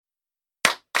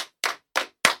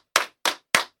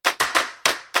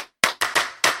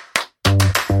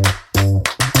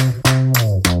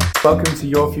welcome to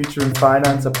Your Future in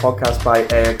Finance, a podcast by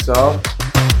AXR.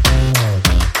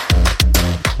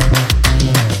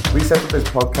 We set up this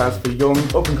podcast for young,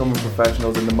 up-and-coming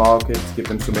professionals in the market to give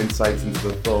them some insights into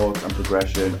the thoughts and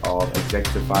progression of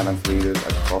executive finance leaders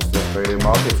across the Australian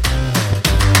market.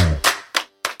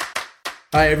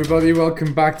 Hi everybody,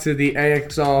 welcome back to the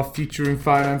AXR Future in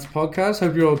Finance podcast.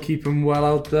 Hope you're all keeping well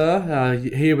out there.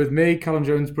 Here with me, Callum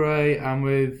Jones-Bray, and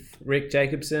with Rick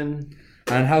Jacobson.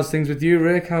 And how's things with you,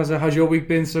 Rick? How's your week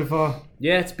been so far?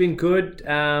 Yeah, it's been good.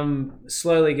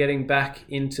 Slowly getting back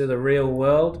into the real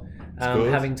world.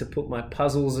 Having to put my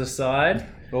puzzles aside.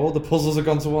 Oh, the puzzles have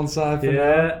gone to one side for now.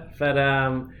 Yeah, but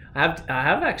I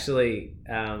have actually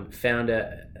found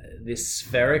this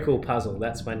spherical puzzle.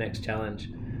 That's my next challenge.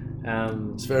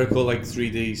 Spherical, like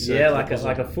 3D. Yeah, like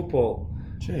a football.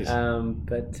 Jeez. How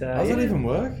does that even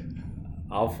work?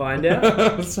 I'll find out.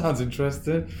 That sounds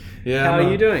interesting. Yeah. How are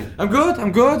you doing? I'm good.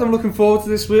 I'm looking forward to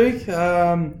this week.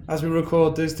 As we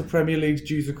record this, the Premier League's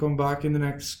due to come back in the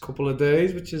next couple of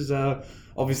days, which is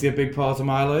obviously a big part of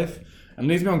my life. And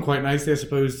leads me on quite nicely, I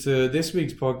suppose, to this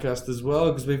week's podcast as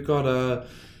well, because we've got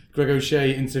Greg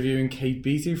O'Shea interviewing Kate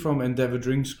Beattie from Endeavour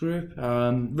Drinks Group.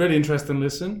 Really interesting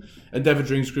listen. Endeavour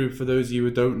Drinks Group, for those of you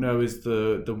who don't know, is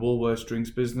the Woolworths drinks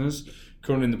business,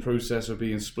 currently in the process of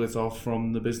being split off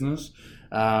from the business.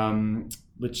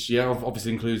 Which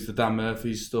obviously includes the Dan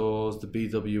Murphy's stores, the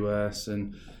BWS,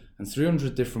 and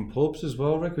 300 different pubs as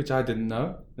well, Rick, which I didn't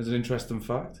know. It's an interesting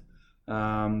fact.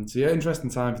 Interesting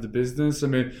time for the business. I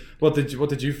mean, what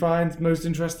did you find most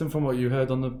interesting from what you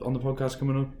heard on the podcast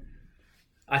coming up?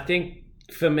 I think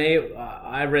for me,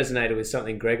 I resonated with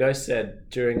something Grego said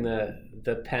during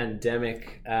the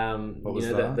pandemic. What was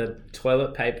that? The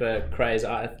toilet paper craze.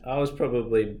 I was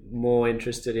probably more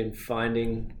interested in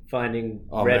finding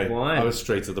red wine. I was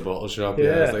straight to the bottle shop.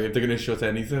 Yeah, it's like if they're going to shut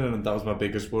anything, and that was my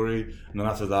biggest worry. And then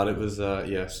after that, it was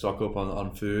stock up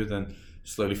on food, and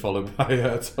slowly followed by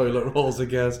toilet rolls, I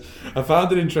guess. I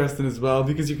found it interesting as well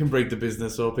because you can break the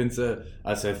business up into,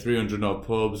 I'd say, 300 odd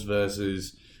pubs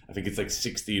versus, I think it's like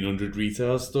 1,600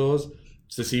 retail stores.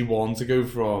 So to see one to go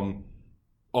from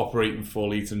operating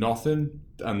fully to nothing,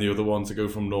 and the other one to go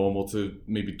from normal to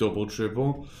maybe double,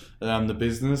 triple the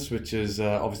business, which is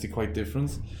obviously quite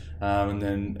different. And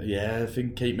then, I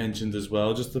think Kate mentioned as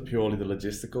well, just purely the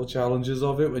logistical challenges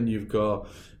of it when you've got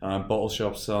bottle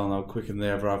shops selling out quicker than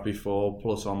they ever have before,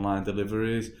 plus online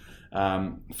deliveries.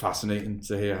 Fascinating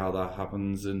to hear how that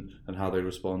happens and how they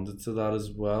responded to that as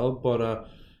well. But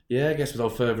I guess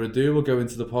without further ado, we'll go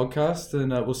into the podcast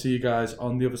and we'll see you guys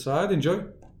on the other side. Enjoy.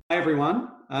 Hi everyone.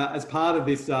 As part of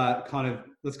this kind of,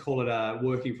 let's call it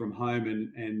working from home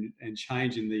and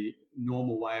change in the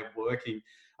normal way of working,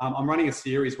 I'm running a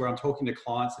series where I'm talking to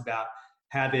clients about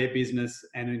how their business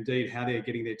and indeed how they're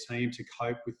getting their team to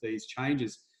cope with these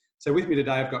changes. So with me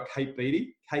today, I've got Kate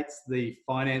Beattie. Kate's the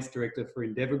Finance Director for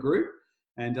Endeavour Group.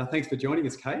 And thanks for joining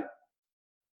us, Kate.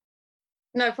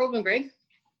 No problem, Greg.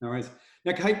 No worries.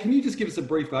 Now, Kate, can you just give us a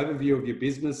brief overview of your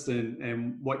business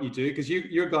and what you do? Because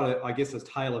you've got, a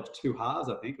tale of two halves,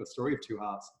 I think, a story of two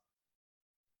halves.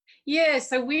 Yeah,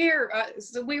 so we're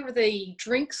the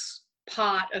drinks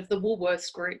part of the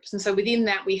Woolworths groups. And so within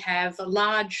that, we have a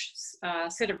large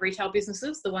set of retail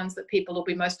businesses. The ones that people will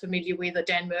be most familiar with are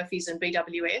Dan Murphy's and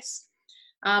BWS.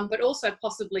 But also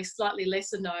possibly slightly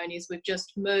lesser known is we've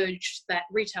just merged that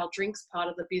retail drinks part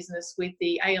of the business with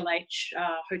the ALH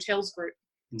hotels group.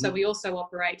 Mm-hmm. So we also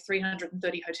operate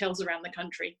 330 hotels around the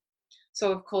country.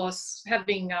 So of course,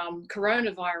 having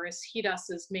coronavirus hit us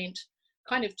has meant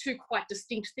kind of two quite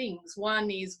distinct things. One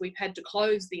is we've had to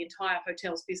close the entire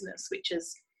hotels business, which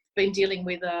has been dealing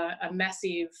with a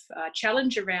massive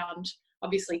challenge around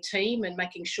obviously team and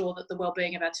making sure that the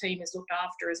well-being of our team is looked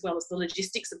after, as well as the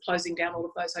logistics of closing down all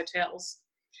of those hotels.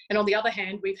 And on the other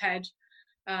hand, we've had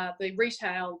the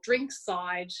retail drinks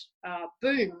side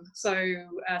boom. So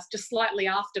just slightly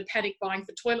after panic buying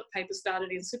for toilet paper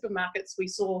started in supermarkets, we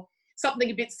saw something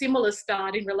a bit similar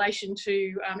start in relation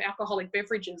to alcoholic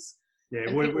beverages. Yeah,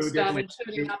 we were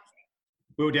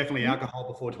definitely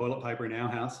alcohol before toilet paper in our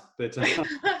house. But there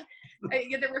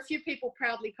were a few people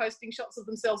proudly posting shots of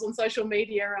themselves on social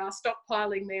media,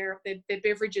 stockpiling their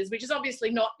beverages, which is obviously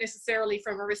not necessarily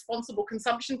from a responsible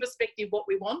consumption perspective what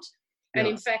we want. And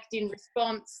in fact, in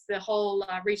response, the whole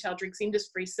retail drinks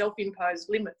industry self-imposed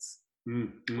limits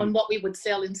on what we would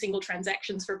sell in single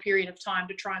transactions for a period of time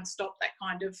to try and stop that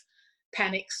kind of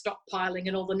panic, stockpiling,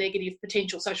 and all the negative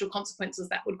potential social consequences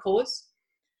that would cause.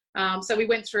 So we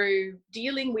went through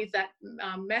dealing with that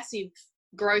massive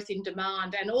growth in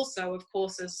demand, and also, of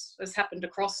course, as happened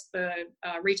across the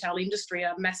retail industry,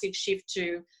 a massive shift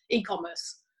to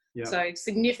e-commerce. Yeah. So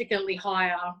significantly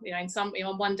higher,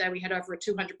 on one day we had over a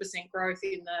 200% growth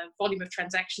in the volume of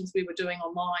transactions we were doing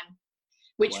online,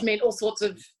 which meant all sorts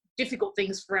of difficult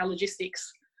things for our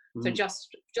logistics. So just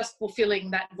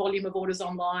fulfilling that volume of orders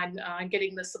online,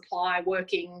 getting the supply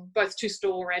working both to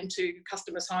store and to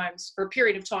customers' homes for a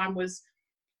period of time was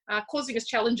causing us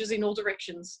challenges in all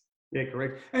directions. Yeah,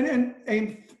 correct.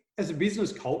 And as a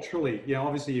business culturally,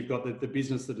 obviously you've got the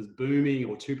business that is booming,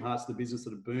 or two parts of the business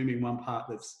that are booming, one part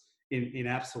that's in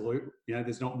absolute,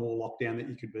 there's not more lockdown that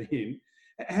you could be in.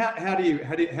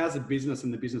 How's the business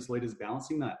and the business leaders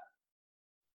balancing that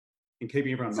and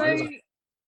keeping everyone motivated?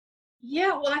 Yeah,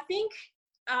 well, I think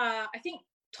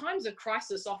times of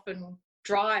crisis often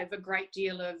drive a great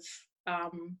deal of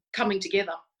coming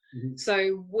together. Mm-hmm.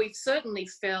 So we've certainly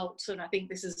felt, and I think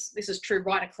this is true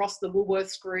right across the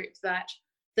Woolworths Group, that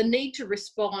the need to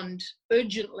respond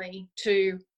urgently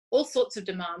to all sorts of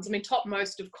demands. I mean,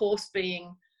 topmost, of course,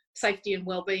 being safety and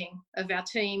well-being of our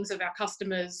teams, of our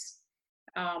customers,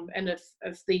 and of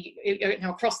the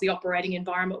across the operating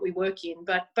environment we work in.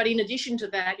 But in addition to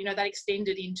that, that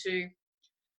extended into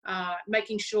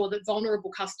making sure that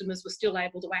vulnerable customers were still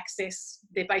able to access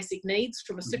their basic needs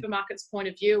from a supermarket's point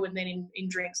of view. And then in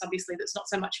drinks, obviously, that's not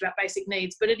so much about basic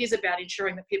needs, but it is about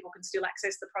ensuring that people can still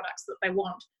access the products that they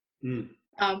want.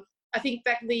 I think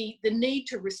that the need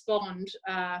to respond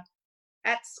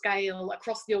at scale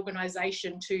across the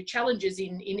organisation to challenges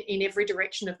in every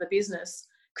direction of the business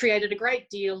created a great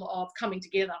deal of coming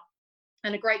together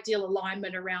and a great deal of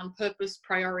alignment around purpose,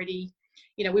 priority.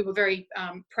 We were very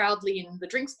proudly in the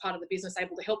drinks part of the business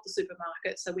able to help the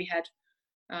supermarket. So we had,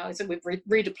 we've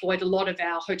redeployed a lot of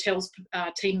our hotels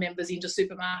team members into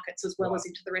supermarkets as well as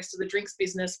into the rest of the drinks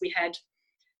business. We had,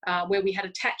 where we had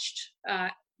attached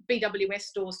BWS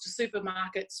stores to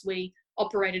supermarkets, we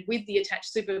operated with the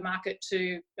attached supermarket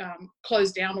to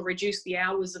close down or reduce the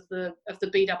hours of the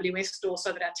BWS store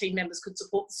so that our team members could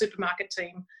support the supermarket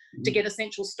team to get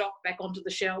essential stock back onto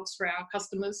the shelves for our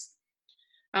customers.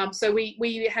 So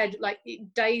we had like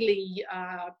daily,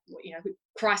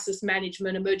 crisis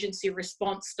management, emergency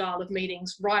response style of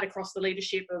meetings right across the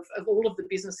leadership of all of the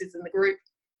businesses in the group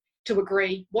to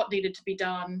agree what needed to be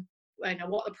done,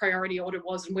 what the priority order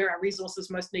was and where our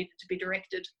resources most needed to be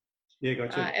directed. Yeah,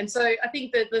 gotcha. And so I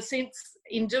think that the sense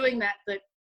in doing that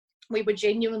we were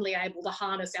genuinely able to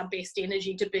harness our best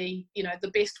energy to be,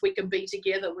 the best we can be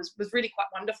together was really quite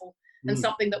wonderful and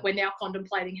something that we're now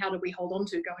contemplating how do we hold on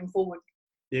to going forward.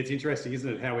 Yeah, it's interesting,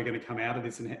 isn't it, how we're going to come out of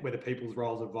this and whether people's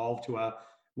roles evolve to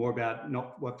more about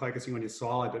not focusing on your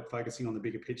silo, but focusing on the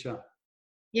bigger picture.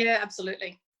 Yeah,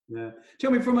 absolutely. Yeah. Tell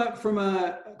me from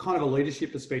a kind of a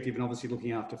leadership perspective and obviously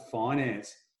looking after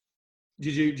finance,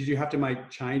 did you have to make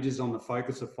changes on the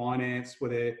focus of finance? Were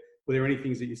there any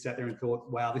things that you sat there and thought,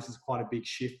 wow, this is quite a big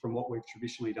shift from what we've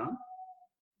traditionally done?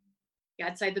 Yeah,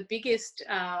 I'd say the biggest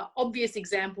obvious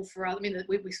example for us,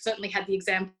 we certainly had the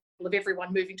example of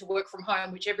everyone moving to work from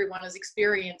home, which everyone has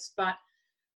experienced. But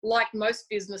like most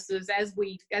businesses, as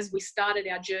we started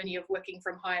our journey of working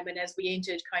from home and as we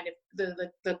entered kind of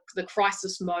the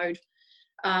crisis mode,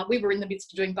 we were in the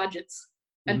midst of doing budgets.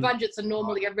 And budgets are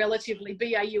normally a relatively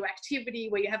BAU activity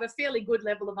where you have a fairly good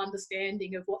level of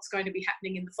understanding of what's going to be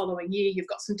happening in the following year. You've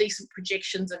got some decent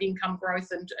projections of income growth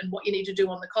and what you need to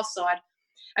do on the cost side.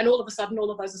 And all of a sudden,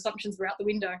 all of those assumptions were out the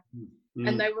window.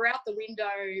 And they were out the window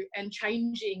and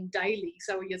changing daily.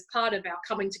 So as part of our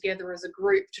coming together as a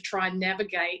group to try and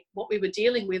navigate what we were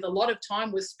dealing with, a lot of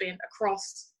time was spent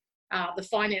across the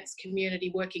finance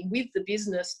community working with the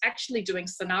business, actually doing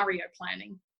scenario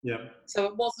planning. Yeah.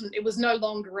 So it was no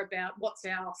longer about what's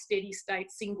our steady state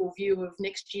single view of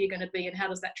next year going to be and how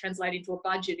does that translate into a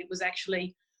budget. It was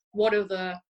actually what are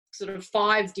the sort of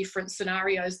 5 different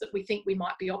scenarios that we think we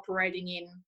might be operating in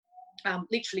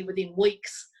literally within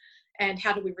weeks, and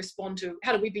how do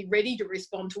we be ready to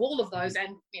respond to all of those,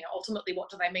 and ultimately what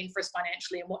do they mean for us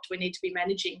financially and what do we need to be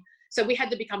managing. So we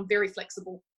had to become very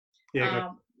flexible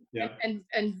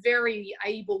and very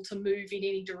able to move in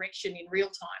any direction in real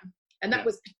time. And that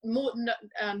was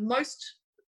most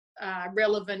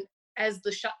relevant as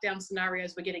the shutdown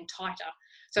scenarios were getting tighter.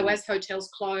 So as hotels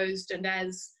closed and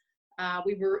as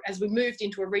we moved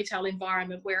into a retail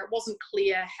environment where it wasn't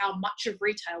clear how much of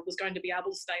retail was going to be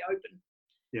able to stay open.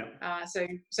 Yeah. So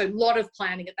a lot of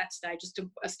planning at that stage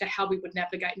as to how we would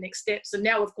navigate next steps. And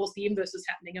now, of course, the inverse is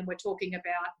happening, and we're talking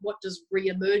about what does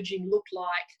re-emerging look like?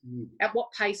 At what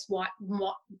pace might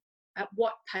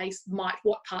what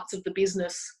parts of the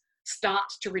business start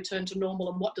to return to normal,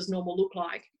 and what does normal look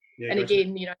like? Yeah, and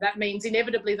again, that means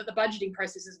inevitably that the budgeting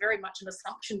process is very much an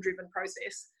assumption-driven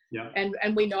process. Yeah.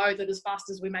 And we know that as fast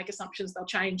as we make assumptions, they'll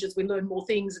change as we learn more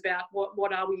things about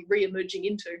what are we re-emerging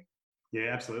into.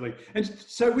 Yeah, absolutely. And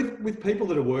so with people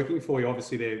that are working for you,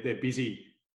 obviously they're busy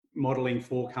modeling,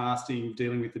 forecasting,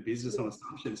 dealing with the business on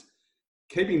assumptions,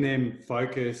 keeping them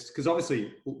focused, because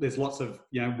obviously there's lots of,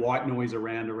 you know, white noise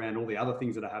around all the other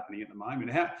things that are happening at the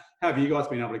moment. How have you guys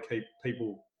been able to keep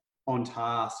people on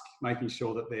task, making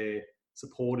sure that they're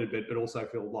supported, but also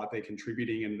feel like they're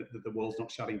contributing and that the world's not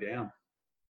shutting down?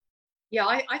 Yeah,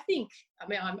 I think, I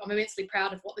mean, I'm immensely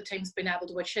proud of what the team's been able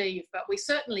to achieve, but we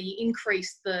certainly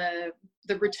increased the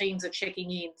routines of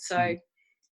checking in. So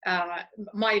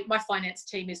my finance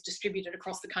team is distributed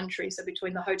across the country. So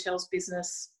between the hotels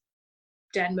business,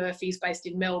 Dan Murphy's based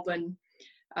in Melbourne,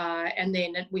 and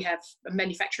then we have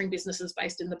manufacturing businesses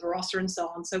based in the Barossa and so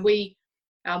on. So we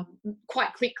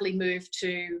quite quickly moved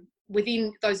to,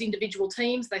 within those individual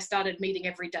teams, they started meeting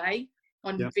every day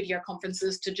on video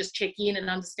conferences to just check in and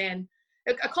understand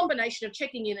a combination of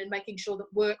checking in and making sure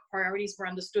that work priorities were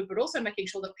understood, but also making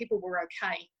sure that people were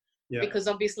okay. Yeah. Because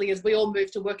obviously, as we all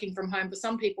moved to working from home, for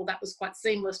some people that was quite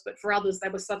seamless, but for others, they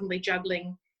were suddenly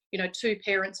juggling, you know, 2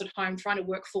 parents at home trying to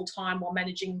work full time while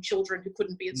managing children who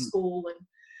couldn't be at school, and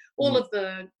all of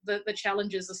the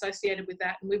challenges associated with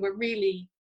that. And we were really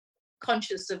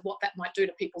conscious of what that might do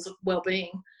to people's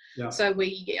well-being. Yeah. So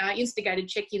we instigated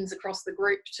check-ins across the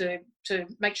group to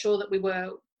make sure that we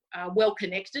were well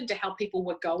connected to how people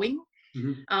were going.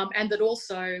 And that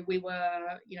also we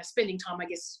were, you know, spending time, I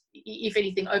guess, if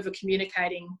anything, over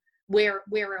communicating. Where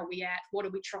are we at? What are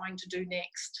we trying to do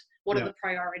next? What are the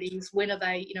priorities? When are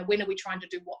they, you know, when are we trying to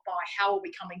do what by? How are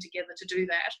we coming together to do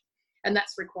that? And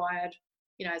that's required,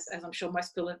 you know, as I'm sure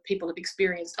most people have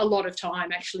experienced, a lot of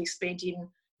time actually spent in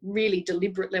really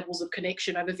deliberate levels of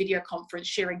connection over video conference,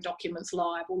 sharing documents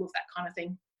live, all of that kind of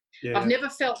thing. Yeah. I've never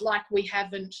felt like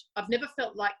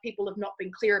people have not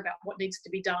been clear about what needs to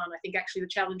be done. I think actually the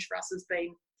challenge for us has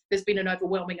been, there's been an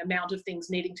overwhelming amount of things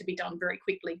needing to be done very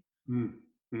quickly.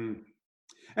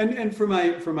 And from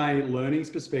a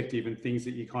learnings perspective and things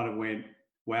that you kind of went,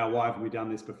 wow, why haven't we done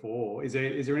this before? Is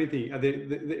there anything, are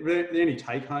there any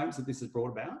take homes that this has brought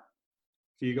about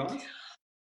for you guys?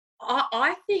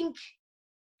 I think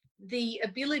the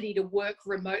ability to work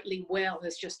remotely well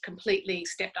has just completely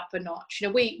stepped up a notch. You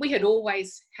know, we had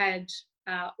always had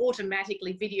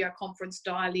automatically video conference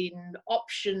dial-in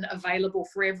option available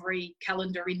for every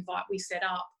calendar invite we set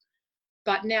up.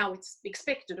 But now it's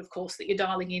expected, of course, that you're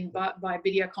dialing in by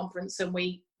video conference, and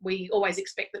we always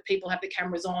expect that people have the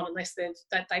cameras on unless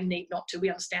they need not to. We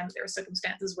understand that there are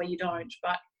circumstances where you don't,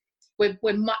 but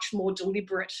we're much more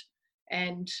deliberate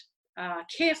and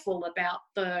careful about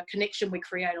the connection we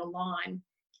create online.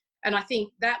 And I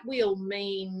think that will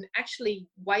mean actually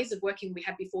ways of working we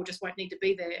had before just won't need to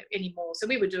be there anymore. So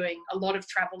we were doing a lot of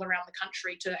travel around the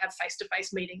country to have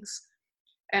face-to-face meetings.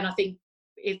 And I think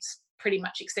it's pretty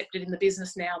much accepted in the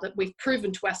business now that we've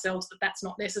proven to ourselves that that's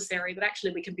not necessary, that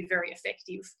actually we can be very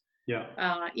effective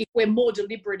if we're more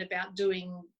deliberate about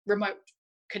doing remote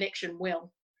connection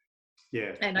well.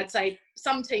 Yeah. And I'd say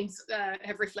some teams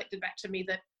have reflected back to me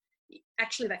that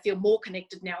actually they feel more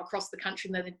connected now across the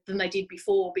country than they did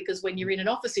before, because when you're in an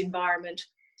office environment,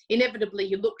 inevitably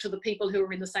you look to the people who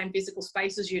are in the same physical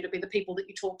space as you to be the people that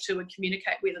you talk to and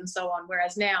communicate with and so on.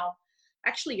 Whereas now,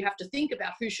 actually you have to think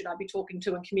about who should I be talking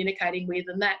to and communicating with,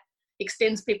 and that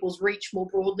extends people's reach more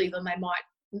broadly than they might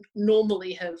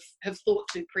normally have thought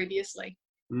to previously.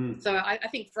 So I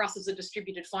think for us as a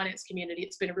distributed finance community,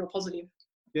 it's been a real positive.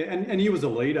 Yeah, and you as a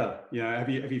leader, you know, have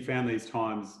you found these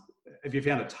times, have you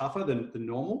found it tougher than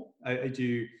normal? Do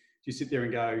you sit there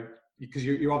and go, because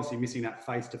you're obviously missing that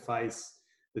face-to-face,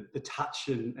 the touch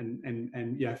and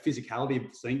you know, physicality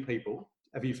of seeing people.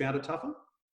 Have you found it tougher?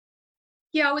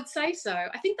 Yeah, I would say so.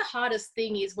 I think the hardest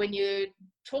thing is when you're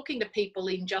talking to people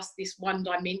in just this one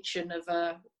dimension of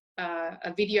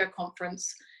a video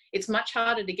conference, it's much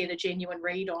harder to get a genuine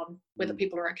read on whether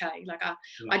people are okay. Like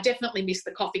I definitely miss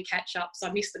the coffee catch-ups.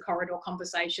 I miss the corridor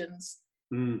conversations.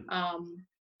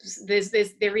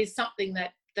 There is something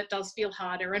that does feel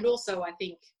harder. And also I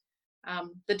think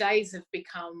the days have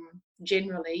become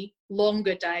generally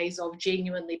longer days of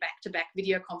genuinely back-to-back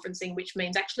video conferencing, which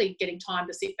means actually getting time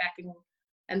to sit back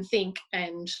and think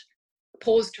and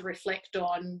pause to reflect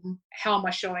on how am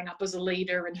I showing up as a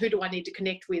leader and who do I need to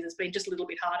connect with has been just a little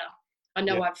bit harder. I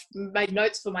know I've made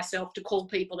notes for myself to call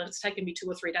people, and it's taken me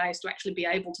 2 or 3 days to actually be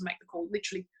able to make the call,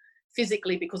 literally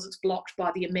physically, because it's blocked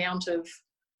by the amount of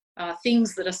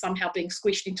things that are somehow being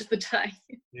squished into the day.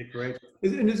 Yeah, great.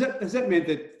 And has that meant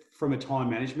that from a time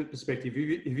management perspective,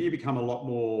 have you become a lot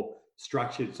more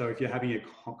structured? So if you're having a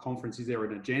conference, is there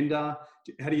an agenda?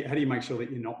 How do you make sure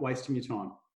that you're not wasting your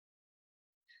time?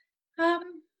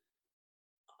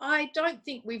 I don't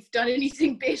think we've done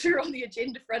anything better on the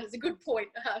agenda front. It's a good point.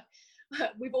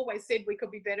 We've always said we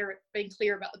could be better at being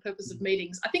clear about the purpose of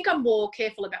meetings. I think I'm more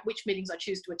careful about which meetings I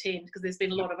choose to attend, because there's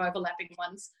been a lot of overlapping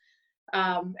ones,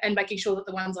 and making sure that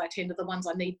the ones I attend are the ones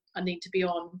I need to be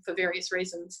on for various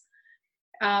reasons.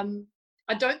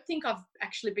 I don't think I've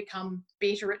actually become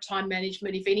better at time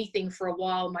management. If anything, for a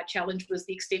while, my challenge was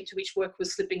the extent to which work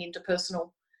was slipping into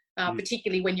personal,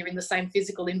 particularly when you're in the same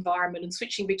physical environment, and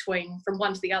switching from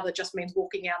one to the other just means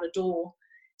walking out a door.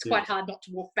 It's quite hard not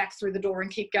to walk back through the door and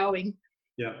keep going.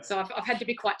 Yeah. So I've had to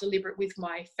be quite deliberate with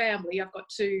my family. I've got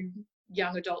 2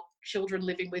 young adult children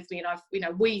living with me,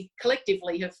 and we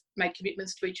collectively have made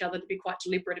commitments to each other to be quite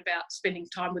deliberate about spending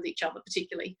time with each other,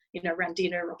 particularly, around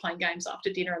dinner or playing games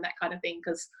after dinner and that kind of thing,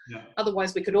 because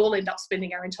otherwise we could all end up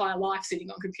spending our entire life sitting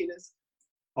on computers.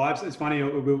 Oh, it's funny.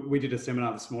 We did a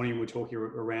seminar this morning. We're talking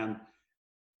around,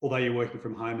 although you're working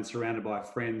from home and surrounded by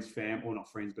friends, or not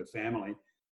friends, but family,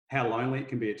 how lonely it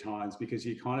can be at times, because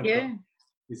you kind of got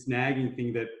this nagging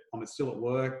thing that I'm still at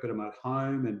work, but I'm at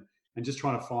home, and just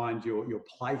trying to find your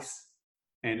place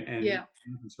and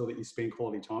making sure that you spend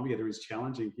quality time together is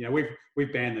challenging.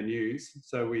 We've banned the news,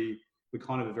 so we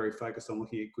kind of are very focused on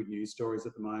looking at good news stories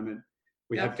at the moment.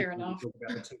 We have to talk about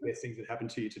the 2 best things that happened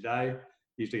to you today.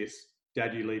 Usually it's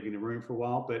Dad, you leaving the room for a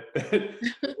while, but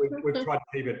we've tried to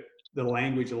keep the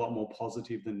language a lot more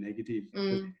positive than negative.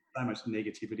 There's so much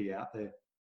negativity out there.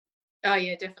 Oh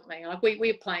yeah, definitely. Like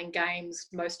we're playing games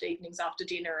most evenings after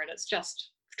dinner, and it's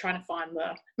just trying to find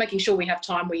making sure we have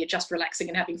time where you're just relaxing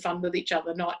and having fun with each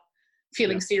other, not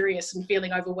feeling serious and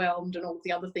feeling overwhelmed and all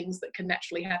the other things that can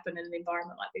naturally happen in an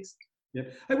environment like this. Yeah.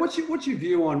 Hey, what's your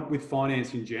view on with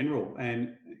finance in general?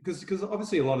 And because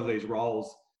obviously a lot of these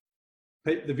roles,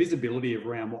 the visibility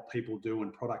around what people do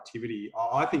and productivity,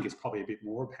 I think is probably a bit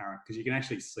more apparent, because you can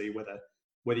actually see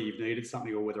whether you've needed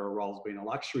something or whether a role's been a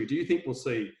luxury. Do you think we'll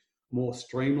see more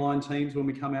streamlined teams when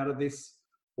we come out of this,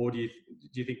 or do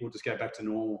you think we'll just go back to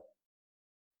normal?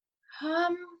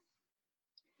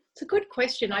 It's a good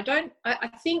question. I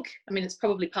think, it's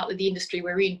probably partly the industry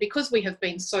we're in, because we have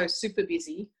been so super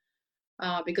busy,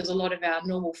 because a lot of our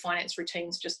normal finance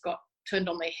routines just got turned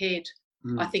on their head.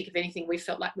 I think, if anything, we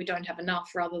felt like we don't have enough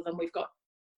rather than we've got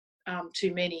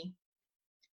too many.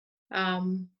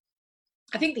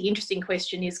 I think the interesting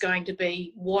question is going to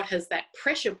be, what has that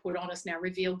pressure put on us now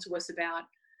revealed to us about,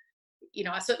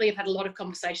 I certainly have had a lot of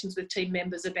conversations with team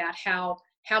members about how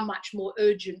much more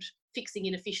urgent fixing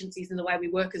inefficiencies in the way we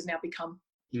work has now become.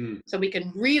 So we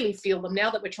can really feel them now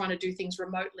that we're trying to do things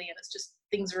remotely, and it's just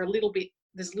things are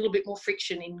there's a little bit more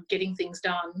friction in getting things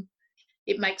done.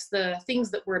 It makes the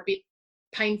things that were a bit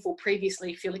painful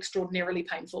previously feel extraordinarily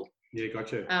painful. Yeah,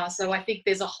 gotcha. So I think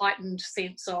there's a heightened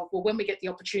sense of, well, when we get the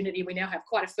opportunity, we now have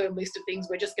quite a firm list of things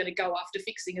we're just going to go after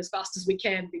fixing as fast as we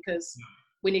can, because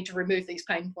we need to remove these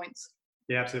pain points.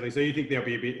 Yeah, absolutely. So you think there'll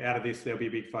be a bit out of this, there'll be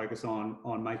a big focus on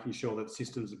making sure that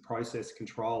systems and process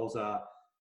controls are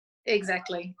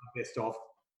exactly best off.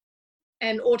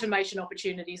 And automation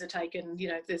opportunities are taken.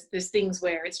 There's things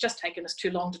where it's just taken us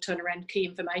too long to turn around key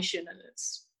information, and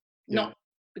it's not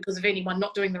because of anyone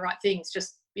not doing the right thing. It's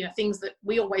just, things that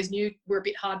we always knew were a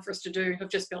bit hard for us to do have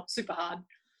just felt super hard.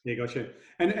 Yeah, gotcha.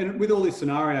 And with all this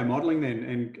scenario modelling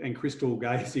then and crystal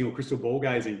gazing or crystal ball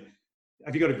gazing,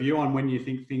 have you got a view on when you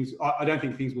think things, I don't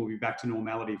think things will be back to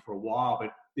normality for a while,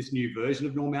 but this new version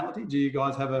of normality, do you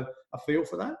guys have a feel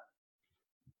for that?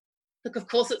 Look, of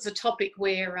course, it's a topic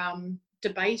we're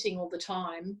debating all the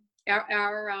time.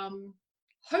 Our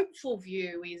hopeful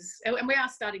view is, and we are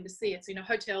starting to see it,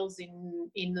 hotels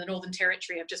in the Northern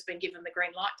Territory have just been given the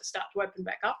green light to start to open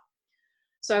back up.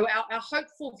 So our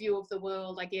hopeful view of the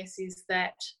world, I guess, is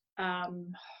that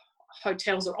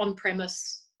hotels or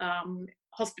on-premise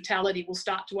hospitality will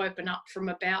start to open up from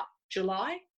about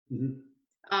July.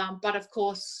 But of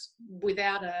course,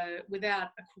 without a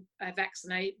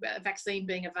vaccine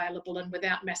being available and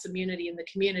without mass immunity in the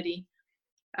community,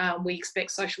 we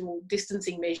expect social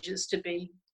distancing measures to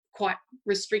be quite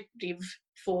restrictive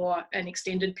for an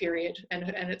extended period, and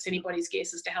it's anybody's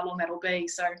guess as to how long that'll be.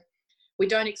 So we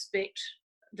don't expect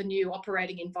the new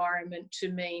operating environment to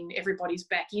mean everybody's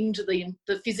back into the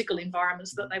physical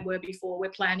environments that they were before. We're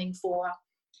planning for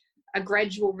a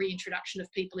gradual reintroduction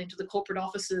of people into the corporate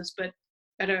offices, but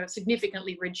at a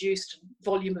significantly reduced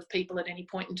volume of people at any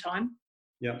point in time.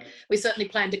 Yeah. We certainly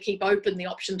plan to keep open the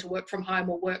option to work from home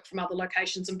or work from other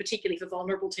locations, and particularly for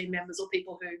vulnerable team members or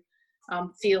people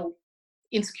who feel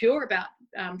insecure about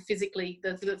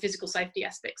the physical safety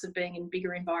aspects of being in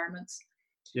bigger environments.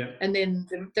 Yeah. And then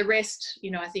the rest,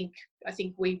 I think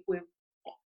we're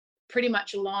pretty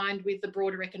much aligned with the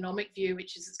broader economic view,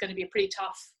 which is it's going to be a pretty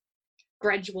tough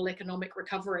gradual economic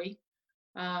recovery,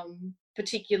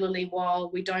 particularly while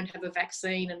we don't have a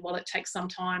vaccine and while it takes some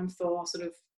time for sort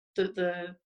of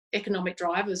the economic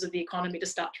drivers of the economy to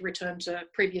start to return to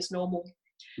previous normal.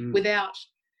 Without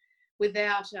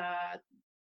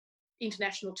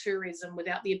international tourism,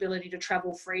 without the ability to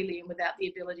travel freely and without the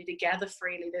ability to gather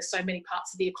freely, there's so many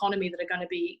parts of the economy that are going to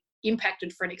be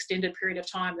impacted for an extended period of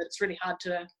time that it's really hard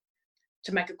to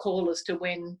make a call as to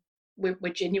when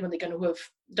we're genuinely going to have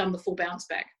done the full bounce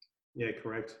back. Yeah,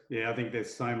 correct. Yeah, I think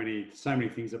there's so many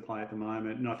things at play at the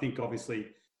moment, and I think obviously,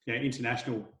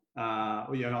 international. I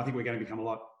think we're going to become a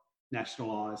lot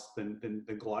nationalised than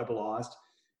globalised,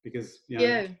 because you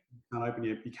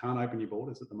can't open your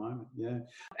borders at the moment. Yeah,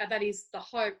 that is the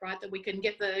hope, right? That we can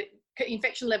get the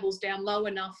infection levels down low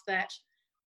enough that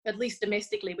at least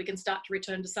domestically we can start to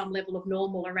return to some level of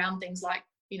normal around things like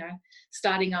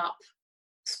starting up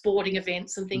sporting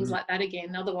events and things like that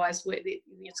again. Otherwise,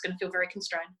 it's going to feel very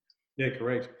constrained. Yeah,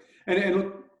 correct. And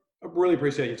look, I really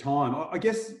appreciate your time. I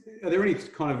guess, are there any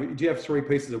do you have 3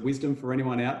 pieces of wisdom for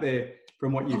anyone out there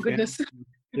from what you've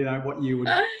found? What you would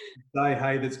say,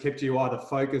 hey, that's kept you either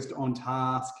focused on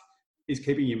task, is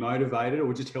keeping you motivated,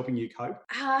 or just helping you cope?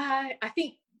 I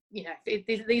think,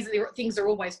 these things are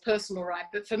always personal, right?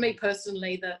 But for me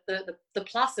personally, the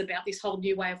plus about this whole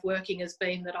new way of working has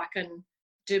been that I can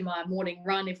do my morning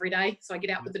run every day. So I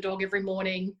get out with the dog every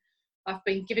morning. I've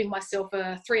been giving myself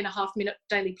a 3.5-minute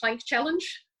daily plank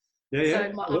challenge.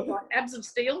 So my abs of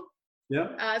steel.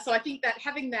 Yeah. So I think that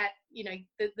having that,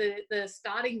 the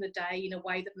starting the day in a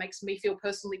way that makes me feel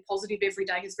personally positive every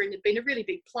day has been a really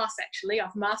big plus. Actually,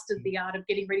 I've mastered the art of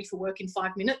getting ready for work in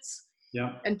 5 minutes.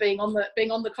 Yeah. And being on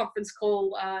the conference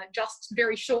call just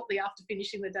very shortly after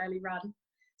finishing the daily run.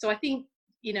 So I think,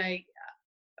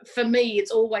 for me,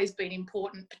 it's always been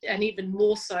important, and even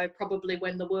more so probably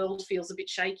when the world feels a bit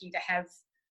shaky, to have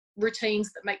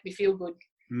routines that make me feel good.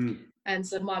 And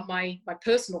so my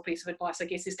personal piece of advice, I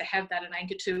guess, is to have that and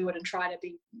anchor to it and try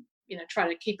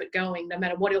to keep it going no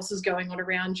matter what else is going on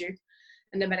around you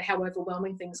and no matter how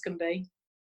overwhelming things can be.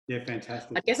 Yeah,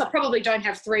 fantastic. I guess I probably don't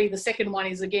have 3. The second one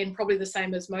is, again, probably the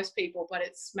same as most people, but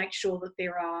it's make sure that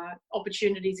there are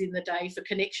opportunities in the day for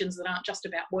connections that aren't just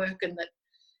about work, and that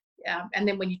and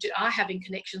then when you are having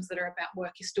connections that are about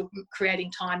work, you're still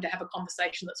creating time to have a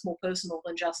conversation that's more personal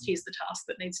than just here's the task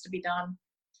that needs to be done,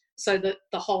 so that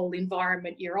the whole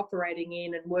environment you're operating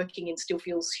in and working in still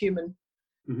feels human.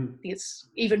 I think it's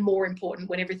even more important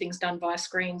when everything's done via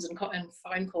screens and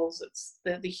phone calls. It's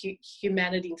the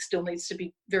humanity still needs to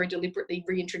be very deliberately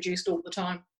reintroduced all the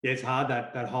time. Yeah, it's hard,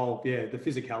 that whole, the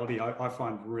physicality I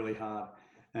find really hard.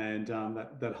 And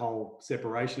that whole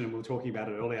separation, and we were talking about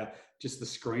it earlier, just the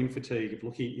screen fatigue of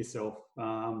looking at yourself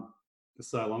for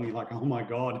so long, you're like, oh my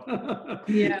God.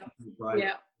 Yeah.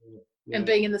 Yeah. And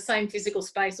being in the same physical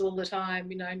space all the time,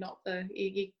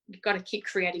 you've got to keep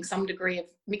creating some degree of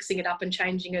mixing it up and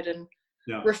changing it and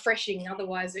refreshing.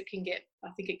 Otherwise I think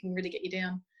it can really get you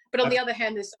down. But on the other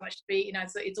hand, there's so much to be,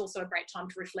 it's also a great time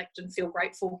to reflect and feel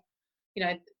grateful.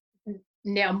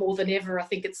 Now more than ever, I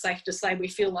think it's safe to say we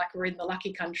feel like we're in the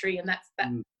lucky country, and that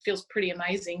feels pretty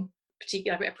amazing.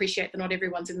 Particularly, I appreciate that not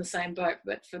everyone's in the same boat,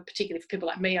 but particularly for people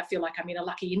like me, I feel like I'm in a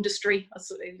lucky industry.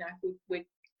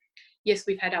 Yes,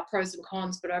 we've had our pros and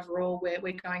cons, but overall, we're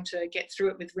going to get through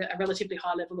it with a relatively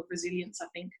high level of resilience, I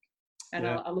think. And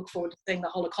I look forward to seeing the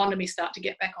whole economy start to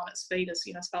get back on its feet as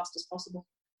fast as possible.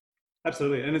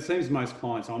 Absolutely, and it seems most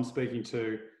clients I'm speaking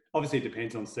to, obviously it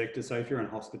depends on sector. So if you're in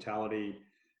hospitality,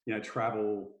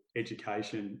 travel,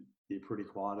 education, you're pretty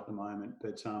quiet at the moment.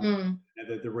 But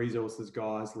the resources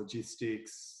guys,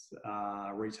 logistics,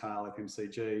 retail,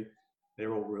 FMCG,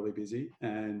 they're all really busy,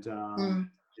 and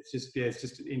it's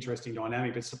just an interesting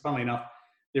dynamic. But funnily enough,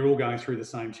 they're all going through the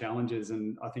same challenges,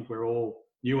 and I think we're all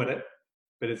new at it.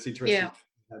 But it's interesting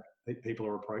how people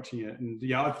are approaching it. And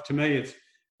to me, it's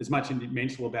as much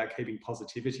mental about keeping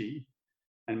positivity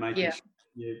and making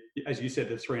sure, as you said,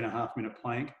 the 3.5-minute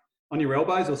plank on your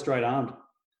elbows or straight armed.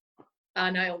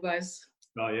 No, elbows.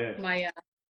 Oh yeah.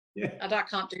 I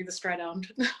can't do the straight armed.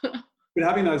 But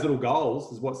having those little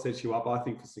goals is what sets you up, I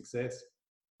think, for success.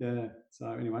 Yeah. So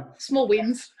anyway, small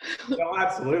wins. Oh,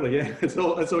 absolutely. Yeah. That's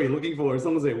all you're looking for. As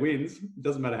long as they're wins, it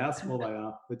doesn't matter how small they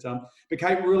are. But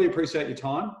Kate, really appreciate your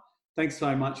time. Thanks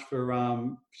so much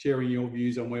for sharing your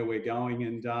views on where we're going.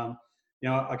 And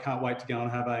I can't wait to go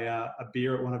and have a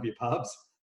beer at one of your pubs.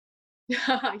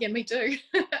 Yeah, me too.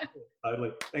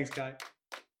 Totally. Thanks, Kate.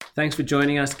 Thanks for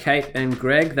joining us, Kate and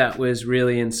Greg. That was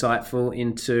really insightful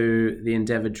into the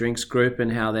Endeavour Drinks Group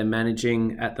and how they're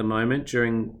managing at the moment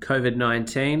during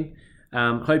COVID-19.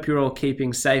 Hope you're all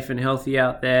keeping safe and healthy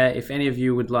out there. If any of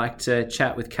you would like to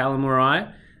chat with Callum or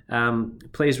I,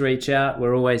 please reach out.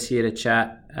 We're always here to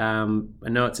chat. I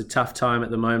know it's a tough time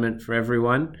at the moment for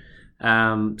everyone.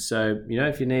 So,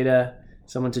 if you need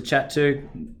someone to chat to.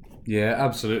 Yeah,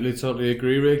 absolutely. Totally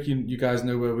agree, Rick. You guys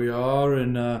know where we are.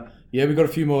 And we've got a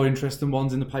few more interesting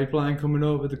ones in the pipeline coming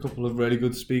up with a couple of really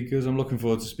good speakers I'm looking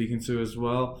forward to speaking to as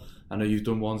well. I know you've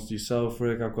done ones to yourself,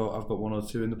 Rick. I've got one or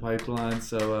two in the pipeline.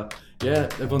 So,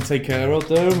 everyone take care out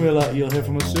there. And you'll hear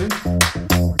from us soon.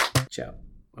 Ciao.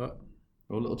 Oh,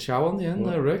 a little ciao on the end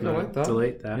there, Rick. No, I like that.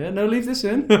 Delete that. Yeah, no, leave this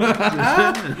in.